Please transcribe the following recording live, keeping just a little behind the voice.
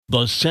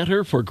The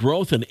Center for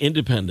Growth and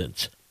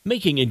Independence,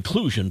 making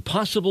inclusion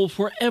possible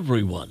for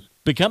everyone.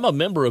 Become a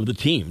member of the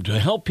team to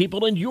help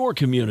people in your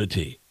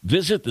community.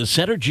 Visit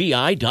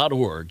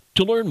thecentergi.org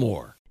to learn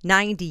more.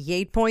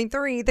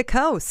 98.3 The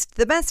Coast,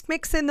 the best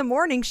mix in the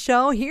morning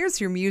show. Here's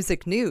your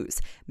music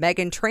news.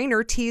 Meghan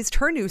Trainor teased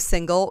her new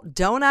single,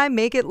 Don't I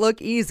Make It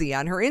Look Easy,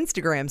 on her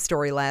Instagram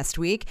story last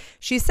week.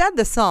 She said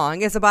the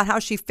song is about how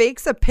she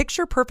fakes a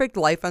picture-perfect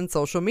life on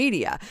social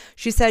media.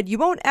 She said, "You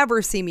won't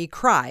ever see me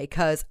cry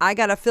because I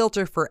got a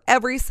filter for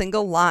every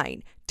single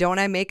line. Don't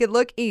I make it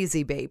look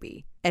easy,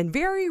 baby?" And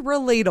very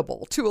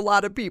relatable to a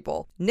lot of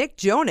people. Nick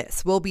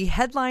Jonas will be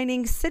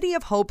headlining City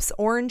of Hope's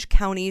Orange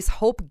County's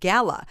Hope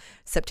Gala.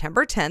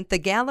 September 10th, the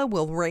gala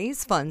will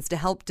raise funds to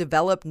help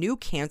develop new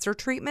cancer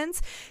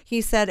treatments.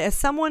 He said, "As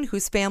someone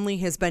whose family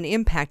has been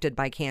impacted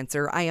by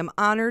cancer, I am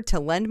honored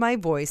to lend my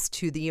voice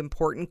to the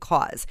important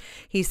cause."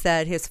 He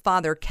said his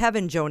father,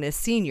 Kevin Jonas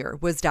Sr.,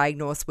 was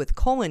diagnosed with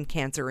colon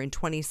cancer in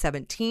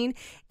 2017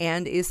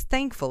 and is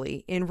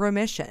thankfully in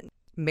remission.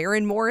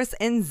 Maren Morris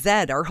and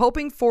Zedd are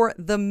hoping for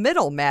the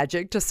middle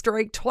magic to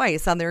strike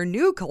twice on their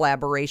new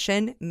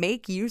collaboration,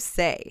 Make You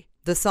Say.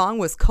 The song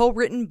was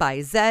co-written by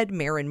Zedd,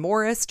 Maren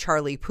Morris,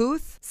 Charlie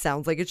Puth.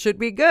 Sounds like it should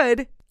be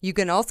good. You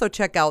can also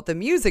check out the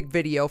music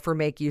video for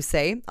Make You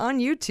Say on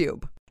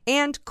YouTube.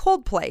 And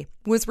Coldplay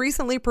was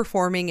recently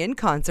performing in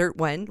concert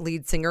when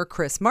lead singer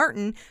Chris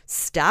Martin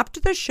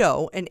stopped the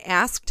show and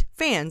asked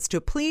fans to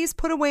please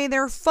put away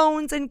their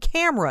phones and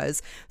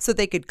cameras so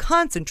they could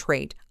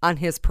concentrate on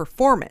his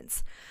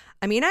performance.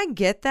 I mean, I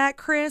get that,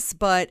 Chris,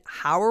 but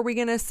how are we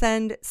going to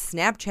send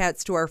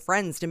Snapchats to our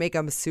friends to make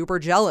them super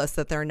jealous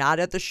that they're not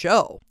at the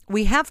show?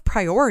 We have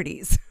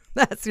priorities.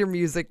 That's your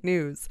music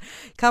news.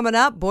 Coming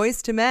up,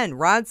 Boys to Men,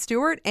 Rod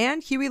Stewart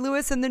and Huey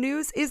Lewis in the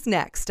News is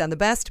next on the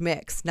Best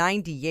Mix,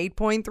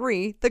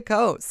 98.3 The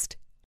Coast.